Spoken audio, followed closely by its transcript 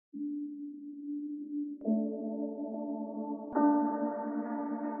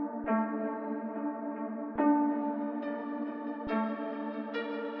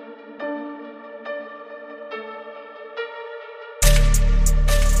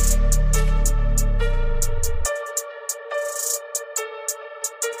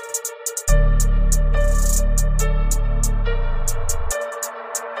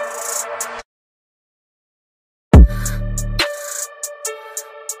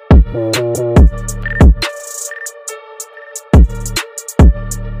Welcome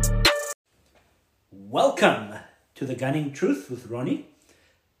to The Gunning Truth with Ronnie,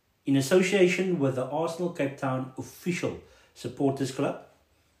 in association with the Arsenal Cape Town Official Supporters Club,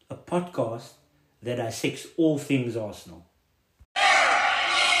 a podcast that dissects all things Arsenal.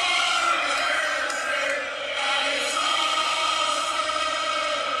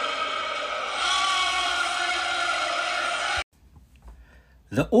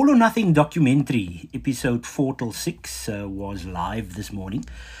 The All or Nothing documentary, episode 4 till 6, was live this morning.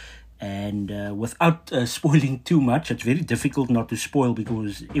 And without spoiling too much, it's very difficult not to spoil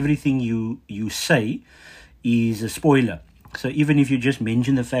because everything you say is a spoiler. So even if you just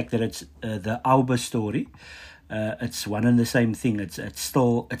mention the fact that it's the Auba story, it's one and the same thing. It's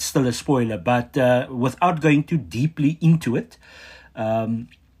still a spoiler. But without going too deeply into it,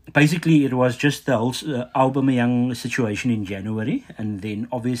 basically it was just the whole Aubameyang situation in January, and then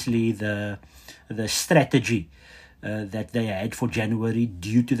obviously the strategy that they had for January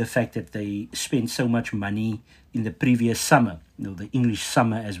due to the fact that they spent so much money in the previous summer, the English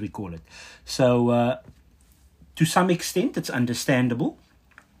summer as we call it. So to some extent it's understandable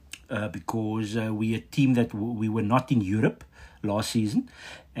because we're a team that we were not in Europe last season,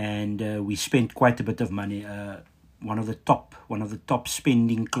 and we spent quite a bit of money. One of the top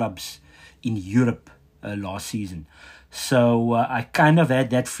spending clubs in Europe last season. So I kind of had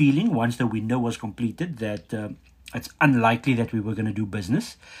that feeling once the window was completed that it's unlikely that we were going to do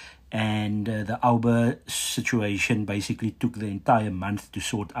business, and the Auba situation basically took the entire month to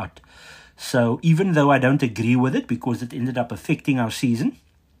sort out. So even though I don't agree with it because it ended up affecting our season,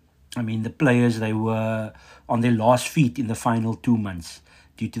 I mean the players, they were on their last feet in the final 2 months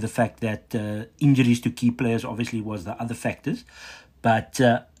due to the fact that injuries to key players obviously was the other factors. But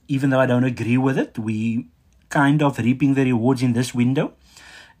even though I don't agree with it, we kind of reaping the rewards in this window.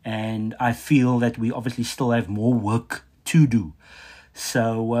 And I feel that we obviously still have more work to do.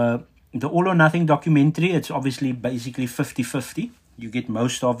 So the All or Nothing documentary, it's obviously basically 50-50. You get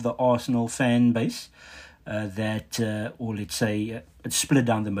most of the Arsenal fan base or let's say it's split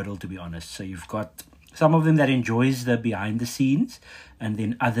down the middle, to be honest. So you've got some of them that enjoys the behind the scenes, and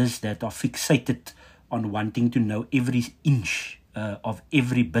then others that are fixated on wanting to know every inch of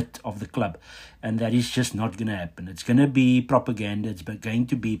every bit of the club, and that is just not going to happen. It's going to be propaganda, it's going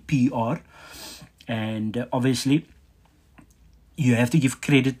to be PR, and obviously you have to give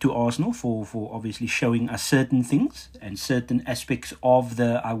credit to Arsenal for obviously showing us certain things and certain aspects of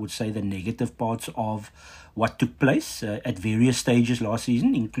I would say the negative parts of what took place at various stages last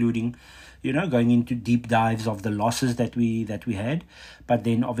season, including going into deep dives of the losses that we had, but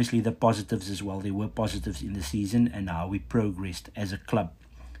then obviously the positives as well. There were positives in the season and how we progressed as a club.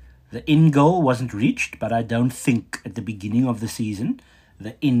 The end goal wasn't reached, but I don't think at the beginning of the season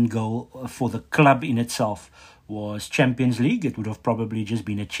the end goal for the club in itself was Champions League. It would have probably just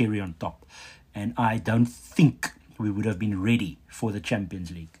been a cherry on top, and I don't think we would have been ready for the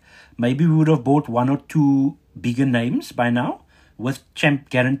Champions League. Maybe we would have bought one or two bigger names by now, with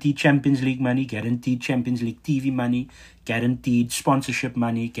guaranteed Champions League money, guaranteed Champions League TV money, guaranteed sponsorship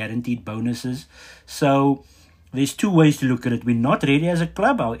money, guaranteed bonuses. So there's two ways to look at it. We're not ready as a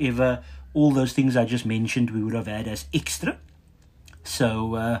club. However, all those things I just mentioned we would have had as extra.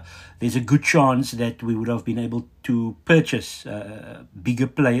 So there's a good chance that we would have been able to purchase bigger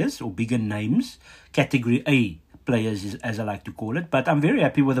players or bigger names, Category A players as I like to call it. But I'm very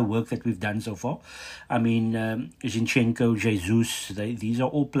happy with the work that we've done so far. I mean, Zinchenko, Jesus, these are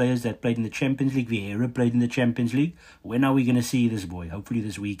all players that played in the Champions League. Vieira played in the Champions League. When are we going to see this boy? Hopefully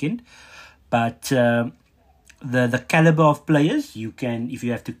this weekend. But the caliber of players, if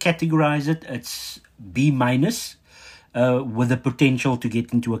you have to categorize it, it's B minus. With the potential to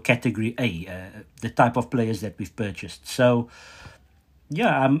get into a Category A, the type of players that we've purchased. So,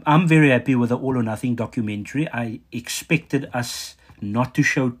 yeah, I'm very happy with the All or Nothing documentary. I expected us not to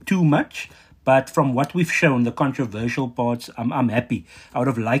show too much, but from what we've shown, the controversial parts, I'm happy. I would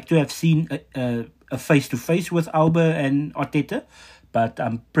have liked to have seen a face-to-face with Auba and Arteta, but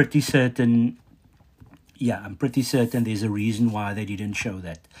I'm pretty certain there's a reason why they didn't show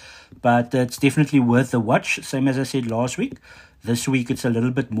that. But it's definitely worth a watch, same as I said last week. This week it's a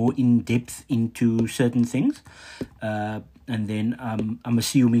little bit more in-depth into certain things. And then I'm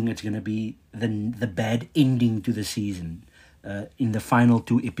assuming it's going to be the bad ending to the season in the final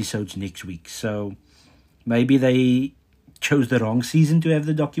 2 episodes next week. So maybe they chose the wrong season to have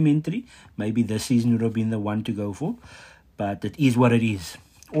the documentary. Maybe this season would have been the one to go for. But it is what it is.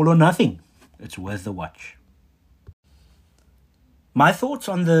 All or nothing. It's worth the watch. My thoughts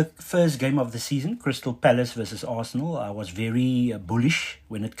on the first game of the season, Crystal Palace versus Arsenal. I was very bullish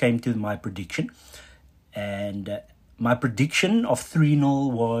when it came to my prediction. And my prediction of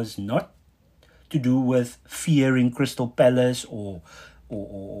 3-0 was not to do with fearing Crystal Palace or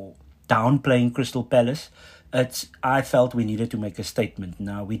downplaying Crystal Palace. I felt we needed to make a statement.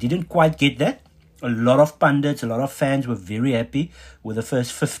 Now, we didn't quite get that. A lot of pundits, a lot of fans were very happy with the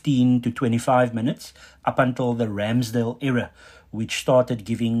first 15 to 25 minutes up until the Ramsdale era, which started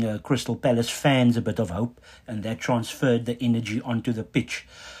giving Crystal Palace fans a bit of hope, and that transferred the energy onto the pitch.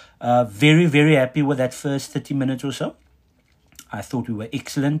 Very, very happy with that first 30 minutes or so. I thought we were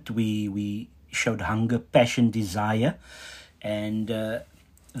excellent. We showed hunger, passion, desire, and the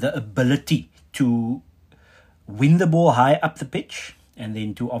ability to win the ball high up the pitch, and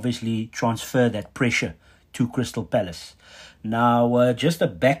then to obviously transfer that pressure to Crystal Palace. Now, just a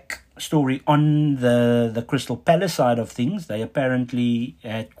back story on the Crystal Palace side of things. They apparently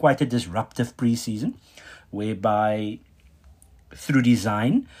had quite a disruptive pre-season, whereby through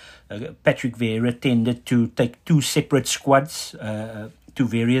design, Patrick Vieira tended to take two separate squads to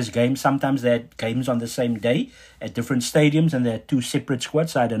various games. Sometimes they had games on the same day at different stadiums, and they had two separate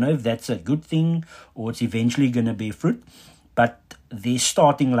squads. I don't know if that's a good thing or it's eventually going to bear fruit. But their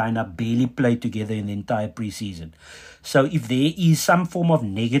starting lineup barely played together in the entire preseason. So if there is some form of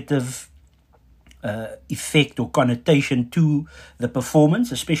negative effect or connotation to the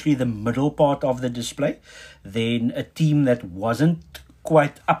performance, especially the middle part of the display, then a team that wasn't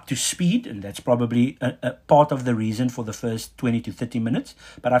quite up to speed, and that's probably a part of the reason for the first 20 to 30 minutes,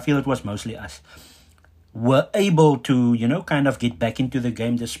 but I feel it was mostly us, were able to, kind of get back into the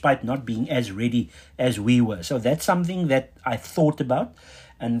game despite not being as ready as we were. So that's something that I thought about,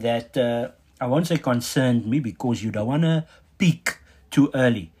 and that I won't say concerned me, because you don't want to peak too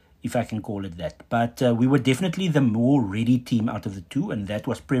early, if I can call it that. But we were definitely the more ready team out of the two, and that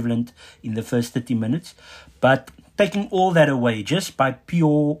was prevalent in the first 30 minutes. But taking all that away, just by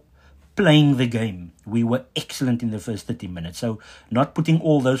pure playing the game, we were excellent in the first 30 minutes. So not putting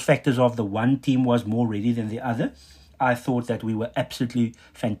all those factors of the one team was more ready than the other, I thought that we were absolutely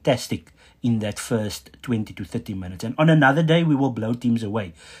fantastic in that first 20 to 30 minutes. And on another day, we will blow teams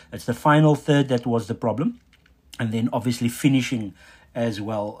away. It's the final third that was the problem. And then obviously finishing as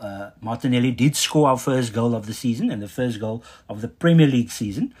well. Martinelli did score our first goal of the season and the first goal of the Premier League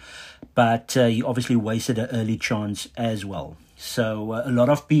season. But he obviously wasted an early chance as well. So a lot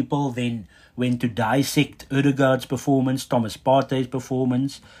of people then went to dissect Ødegaard's performance, Thomas Partey's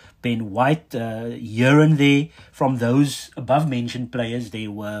performance, Ben White, here and there. From those above-mentioned players, there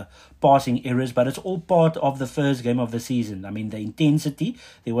were passing errors, but it's all part of the first game of the season. I mean, the intensity,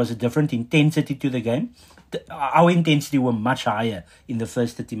 there was a different intensity to the game. Our intensity were much higher in the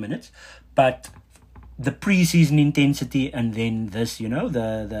first 30 minutes, but the pre-season intensity, and then this,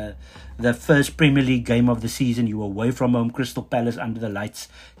 the first Premier League game of the season, you were away from home, Crystal Palace under the lights,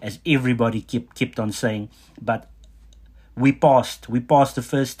 as everybody kept on saying. But we passed the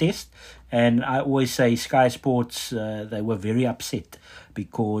first test, and I always say Sky Sports, they were very upset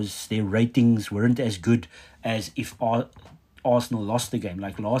because their ratings weren't as good as if Arsenal lost the game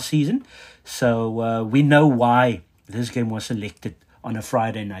like last season. So we know why this game was selected on a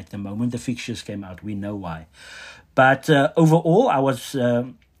Friday night. The moment the fixtures came out, we know why. But overall, I was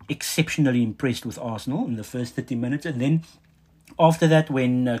exceptionally impressed with Arsenal in the first 30 minutes. And then after that,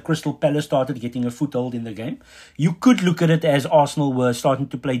 when Crystal Palace started getting a foothold in the game, you could look at it as Arsenal were starting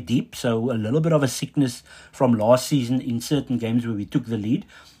to play deep. So a little bit of a sickness from last season in certain games where we took the lead.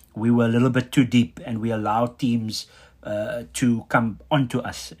 We were a little bit too deep, and we allowed teams to come onto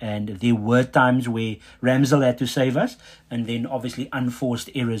us, and there were times where Ramsdale had to save us, and then obviously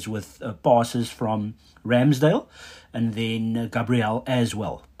unforced errors with passes from Ramsdale and then Gabriel as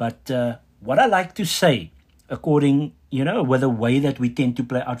well. But what I like to say, according with the way that we tend to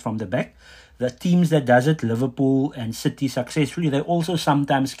play out from the back, the teams that does it, Liverpool and City successfully, they also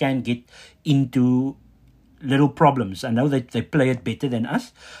sometimes can get into little problems. I know that they play it better than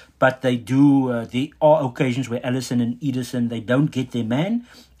us, but they do. There are occasions where Alisson and Ederson, they don't get their man,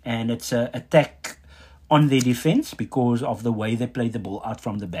 and it's an attack on their defense because of the way they play the ball out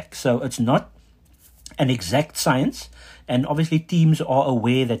from the back. So it's not an exact science, and obviously teams are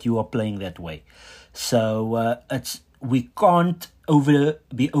aware that you are playing that way. So we can't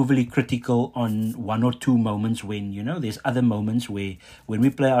be overly critical on one or two moments when, there's other moments where when we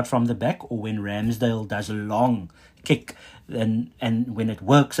play out from the back, or when Ramsdale does a long kick, and when it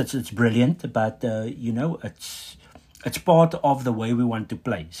works, it's brilliant. But, it's part of the way we want to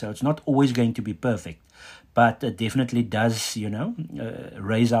play. So it's not always going to be perfect, but it definitely does,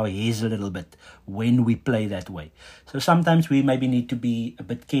 raise our hairs a little bit when we play that way. So sometimes we maybe need to be a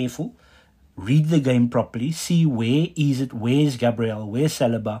bit careful, read the game properly, see where's Gabriel, where's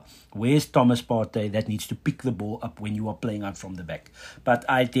Saliba, where's Thomas Partey that needs to pick the ball up when you are playing out from the back. But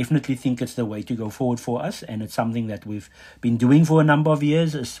I definitely think it's the way to go forward for us, and it's something that we've been doing for a number of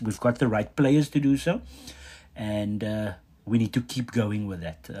years. We've got the right players to do so, and we need to keep going with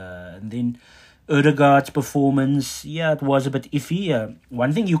that. And then Ødegaard's performance, it was a bit iffy.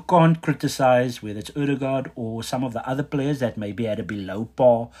 One thing you can't criticize, whether it's Ødegaard or some of the other players that maybe had a below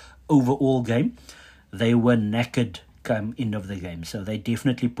par overall game, they were knackered come end of the game. So they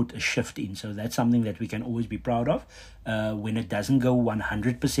definitely put a shift in. So that's something that we can always be proud of. When it doesn't go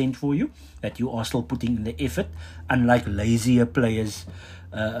 100% for you, that you are still putting in the effort, unlike lazier players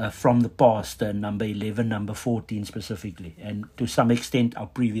from the past, number 11, number 14 specifically, and to some extent our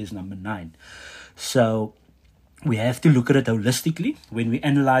previous number 9. So we have to look at it holistically when we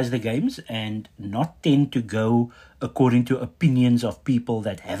analyze the games and not tend to go according to opinions of people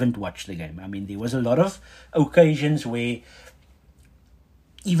that haven't watched the game. I mean, there was a lot of occasions where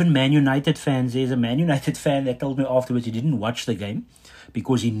even Man United fans, there's a Man United fan that told me afterwards he didn't watch the game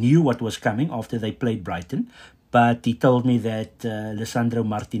because he knew what was coming after they played Brighton. But he told me that Lisandro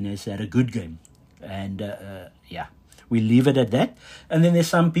Martinez had a good game. And we leave it at that. And then there's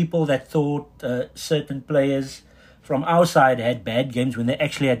some people that thought certain players from our side had bad games when they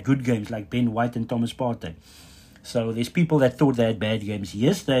actually had good games, like Ben White and Thomas Partey. So there's people that thought they had bad games.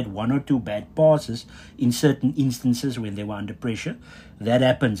 Yes, they had 1 or 2 bad passes in certain instances when they were under pressure. That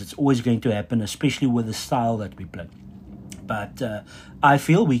happens. It's always going to happen, especially with the style that we play. But I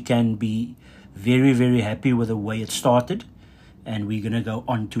feel we can be very, very happy with the way it started. And we're going to go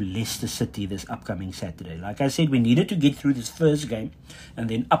on to Leicester City this upcoming Saturday. Like I said, we needed to get through this first game. And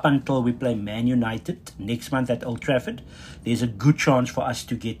then up until we play Man United next month at Old Trafford, there's a good chance for us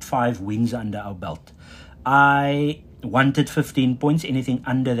to get 5 wins under our belt. I wanted 15 points. Anything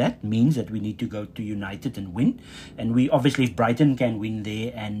under that means that we need to go to United and win. And we obviously, if Brighton can win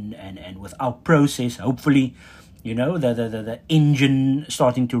there and with our process, hopefully, the engine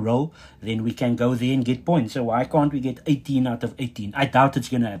starting to roll, then we can go there and get points. So why can't we get 18 out of 18? I doubt it's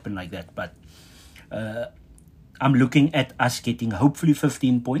going to happen like that, but I'm looking at us getting hopefully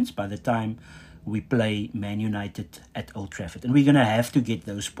 15 points by the time we play Man United at Old Trafford. And we're going to have to get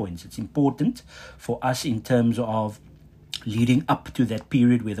those points. It's important for us in terms of leading up to that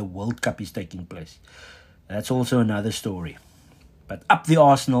period where the World Cup is taking place. That's also another story. But up the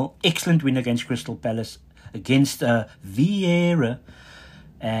Arsenal, excellent win against Crystal Palace, against Vieira,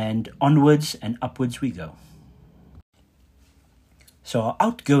 and onwards and upwards we go. So our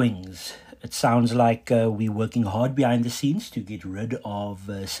outgoings, it sounds like we're working hard behind the scenes to get rid of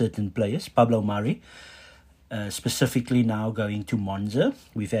certain players. Pablo Mari, specifically now going to Monza.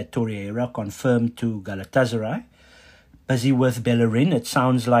 We've had Torreira confirmed to Galatasaray. Busy with Bellerin. It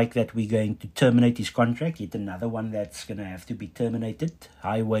sounds like that we're going to terminate his contract. Yet another one that's going to have to be terminated.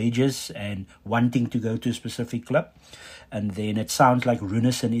 High wages and wanting to go to a specific club. And then it sounds like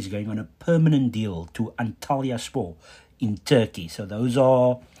Runarsson is going on a permanent deal to Antalyaspor in Turkey. So those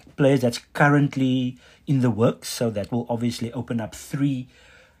are players that's currently in the works. So that will obviously open up 3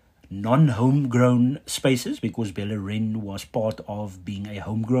 non-homegrown spaces, because Bellerin was part of being a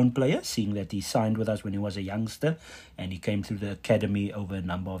homegrown player, seeing that he signed with us when he was a youngster and he came through the academy over a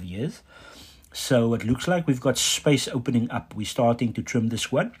number of years. So it looks like we've got space opening up. We're starting to trim the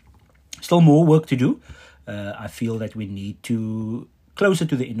squad. Still more work to do. I feel that we need to, closer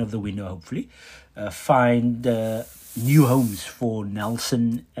to the end of the window hopefully, find new homes for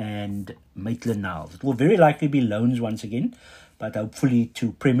Nelson and Maitland-Niles. It will very likely be loans once again, but hopefully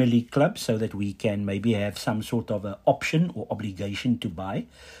to Premier League clubs, so that we can maybe have some sort of an option or obligation to buy,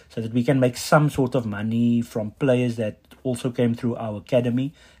 so that we can make some sort of money from players that also came through our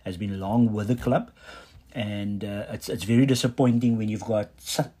academy, has been long with the club. And it's very disappointing when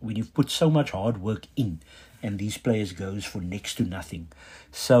you've put so much hard work in and these players goes for next to nothing.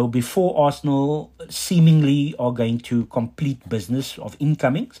 So before Arsenal seemingly are going to complete business of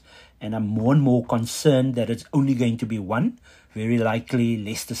incomings, and I'm more and more concerned that it's only going to be one, very likely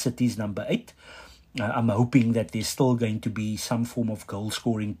Leicester City's number 8. I'm hoping that there's still going to be some form of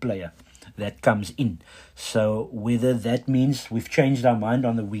goal-scoring player that comes in. So whether that means we've changed our mind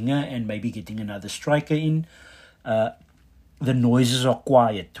on the winger and maybe getting another striker in, the noises are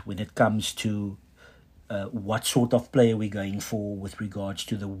quiet when it comes to what sort of player we're going for with regards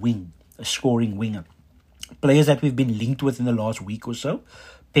to the wing, a scoring winger. Players that we've been linked with in the last week or so: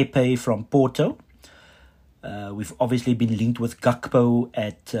 Pepe from Porto, We've obviously been linked with Gakpo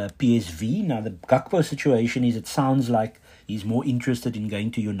at PSV. Now, the Gakpo situation is, it sounds like he's more interested in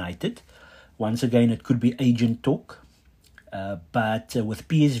going to United. Once again, it could be agent talk. But with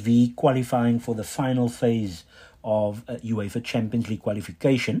PSV qualifying for the final phase of UEFA Champions League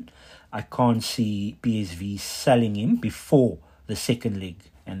qualification, I can't see PSV selling him before the second leg.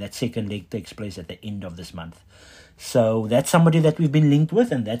 And that second leg takes place at the end of this month. So that's somebody that we've been linked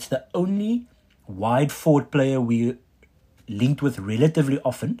with, and that's the only wide forward player we linked with relatively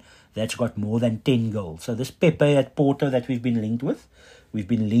often that's got more than 10 goals. So this Pepe at Porto that we've been linked with. We've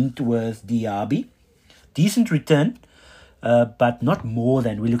been linked with Diaby. Decent return, but not more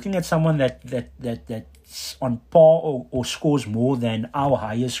than. We're looking at someone that's on par or scores more than our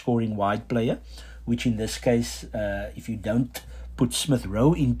highest scoring wide player, which in this case, if you don't put Smith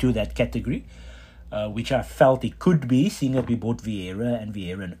Rowe into that category, which I felt it could be, seeing that we bought Vieira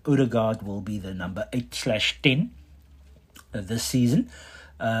and Odegaard will be the number 8/10 this season.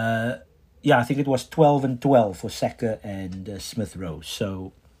 I think it was 12 and 12 for Saka and Smith Rowe.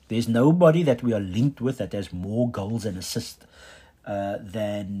 So there's nobody that we are linked with that has more goals and assists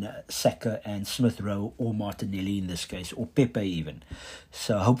than Saka and Smith Rowe or Martinelli in this case, or Pepe even.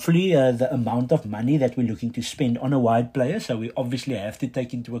 So hopefully the amount of money that we're looking to spend on a wide player, so we obviously have to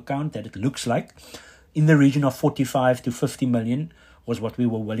take into account that it looks like in the region of 45 to 50 million was what we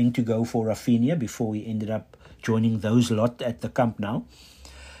were willing to go for Rafinha before we ended up joining those lot at the Camp Nou.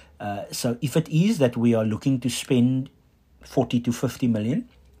 So if it is that we are looking to spend 40 to 50 million,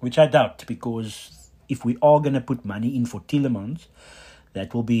 which I doubt, because if we are going to put money in for Tielemans,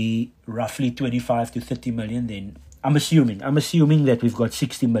 that will be roughly 25 to 30 million, then I'm assuming that we've got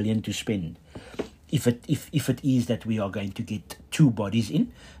 60 million to spend. If it is that we are going to get two bodies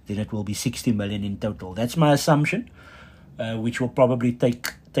in, then it will be 60 million in total. That's my assumption, which will probably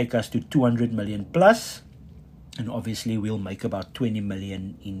take us to 200 million plus, and obviously we'll make about 20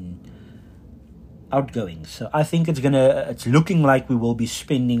 million in outgoings. So I think it's looking like we will be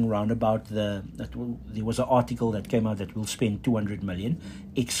spending round about there was an article that came out that we'll spend 200 million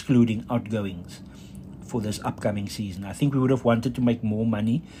excluding outgoings for this upcoming season. I think we would have wanted to make more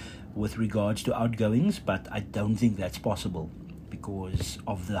money with regards to outgoings, but I don't think that's possible because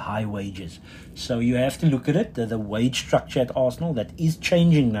of the high wages. So you have to look at it, the wage structure at Arsenal, that is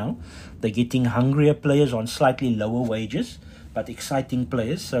changing now. They're getting hungrier players on slightly lower wages, but exciting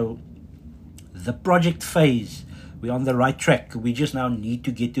players. So the project phase, we're on the right track. We just now need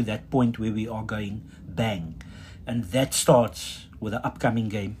to get to that point where we are going bang. And that starts with the upcoming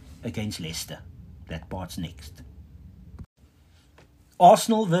game against Leicester. That part's next.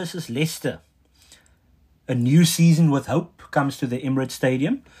 Arsenal versus Leicester. A new season with hope comes to the Emirates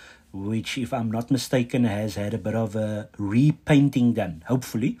Stadium, which, if I'm not mistaken, has had a bit of a repainting done.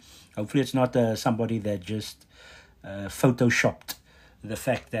 Hopefully it's not somebody that just photoshopped the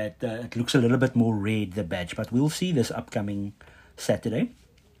fact that it looks a little bit more red, the badge. But we'll see this upcoming Saturday.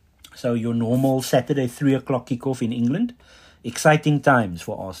 So your normal Saturday 3 o'clock kickoff in England. Exciting times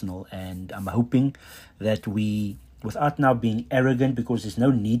for Arsenal, and I'm hoping that we, without now being arrogant, because there's no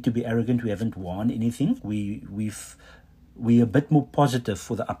need to be arrogant, we haven't won anything. We're a bit more positive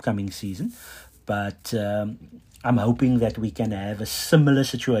for the upcoming season, but I'm hoping that we can have a similar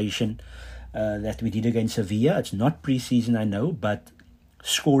situation that we did against Sevilla. It's not pre-season, I know, but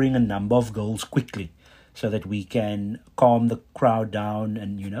scoring a number of goals quickly so that we can calm the crowd down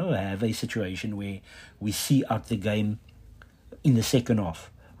and, have a situation where we see out the game in the second half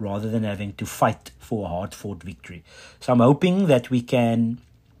rather than having to fight for a hard-fought victory. So I'm hoping that we can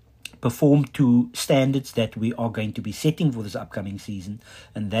perform to standards that we are going to be setting for this upcoming season,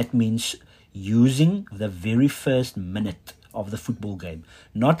 and that means using the very first minute of the football game,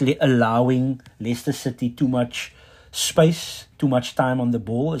 not allowing Leicester City too much space, too much time on the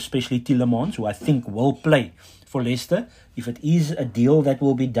ball, especially Tielemans, who I think will play for Leicester. If it is a deal that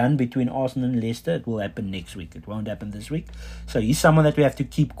will be done between Arsenal and Leicester, it will happen next week. It won't happen this week. So he's someone that we have to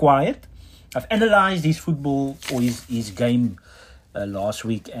keep quiet. I've analysed his football or his game last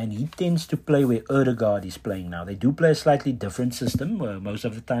week, and he tends to play where Odegaard is playing now. They do play a slightly different system, most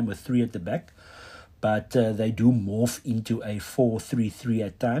of the time with 3 at the back, but they do morph into a 4-3-3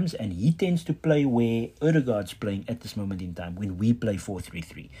 at times, and he tends to play where Odegaard's playing at this moment in time when we play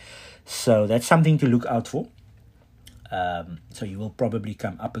 4-3-3. So that's something to look out for. So you will probably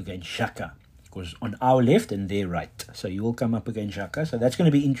come up against Xhaka, because on our left and their right. So you will come up against Xhaka. So that's going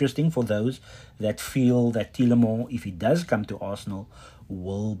to be interesting for those that feel that Tielemans, if he does come to Arsenal,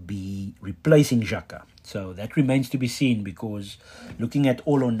 will be replacing Xhaka. So that remains to be seen, because looking at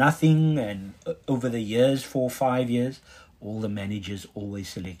all or nothing and over the years, 4 or 5 years, all the managers always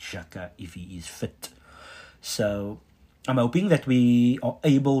select Xhaka if he is fit. So I'm hoping that we are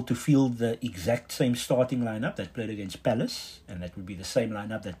able to field the exact same starting lineup that played against Palace, and that would be the same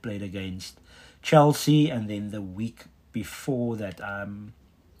lineup that played against Chelsea, and then the week before that,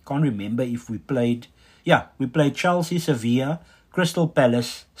 can't remember if we played. Yeah, we played Chelsea, Sevilla, Crystal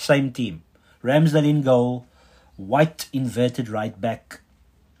Palace, same team. Ramsdale in goal, White inverted right back,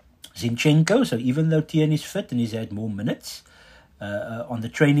 Zinchenko. So even though Tierney is fit and he's had more minutes on the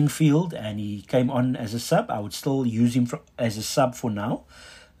training field and he came on as a sub, I would still use him as a sub for now.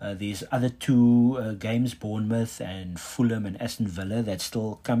 There's other two games, Bournemouth and Fulham and Aston Villa, that's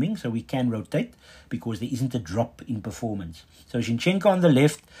still coming, so we can rotate because there isn't a drop in performance. So Zinchenko on the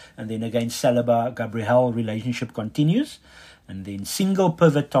left, and then against Saliba, Gabriel relationship continues, and then single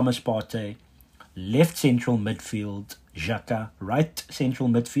pivot Thomas Partey, left central midfield Xhaka, right central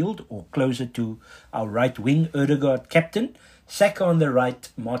midfield or closer to our right wing Ødegaard captain, Saka on the right,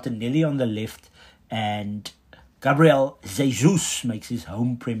 Martinelli on the left, and Gabriel Jesus makes his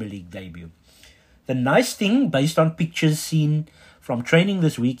home Premier League debut. The nice thing, based on pictures seen from training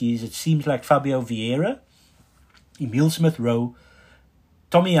this week, is it seems like Fabio Vieira, Emile Smith-Rowe,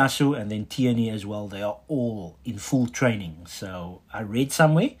 Tomiyasu, and then Tierney as well, they are all in full training. So I read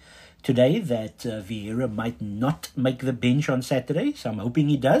somewhere today that Vieira might not make the bench on Saturday, so I'm hoping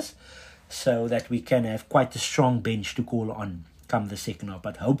he does, so that we can have quite a strong bench to call on come the second half.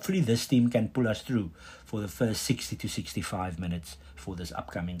 But hopefully this team can pull us through for the first 60 to 65 minutes for this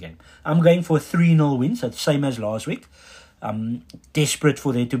upcoming game. I'm going for a 3-0 win, so it's same as last week. I'm desperate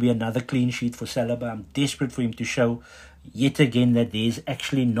for there to be another clean sheet for Saliba. I'm desperate for him to show yet again that there's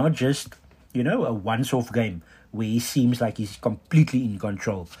actually not just, a once-off game where he seems like he's completely in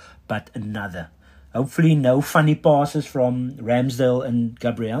control, but another. Hopefully no funny passes from Ramsdale and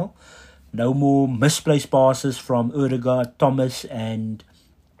Gabriel. No more misplaced passes from Ødegaard, Thomas, and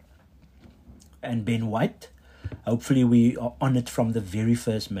Ben White. Hopefully we are on it from the very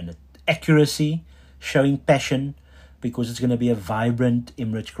first minute. Accuracy, showing passion, because it's going to be a vibrant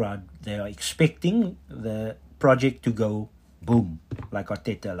Emirates crowd. They are expecting the project to go boom, like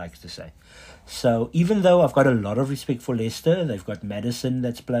Arteta likes to say. So even though I've got a lot of respect for Leicester, they've got Maddison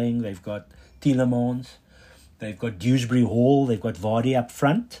that's playing, they've got Tielemans, they've got Dewsbury Hall, they've got Vardy up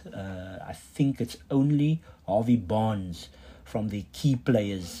front. I think it's only Harvey Barnes from the key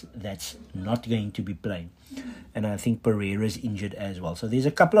players that's not going to be playing. And I think Pereira's injured as well. So there's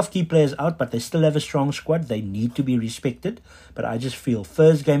a couple of key players out, but they still have a strong squad. They need to be respected. But I just feel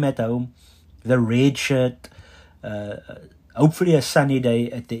first game at home, the red shirt, hopefully a sunny day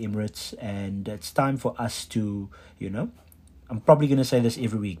at the Emirates, and it's time for us to, I'm probably going to say this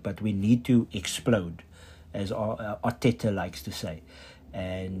every week, but we need to explode, as Arteta likes to say.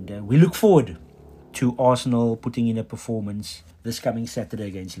 And we look forward to Arsenal putting in a performance this coming Saturday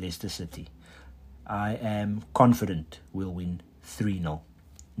against Leicester City. I am confident we'll win 3-0.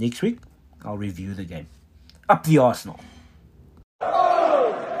 Next week, I'll review the game. Up the Arsenal!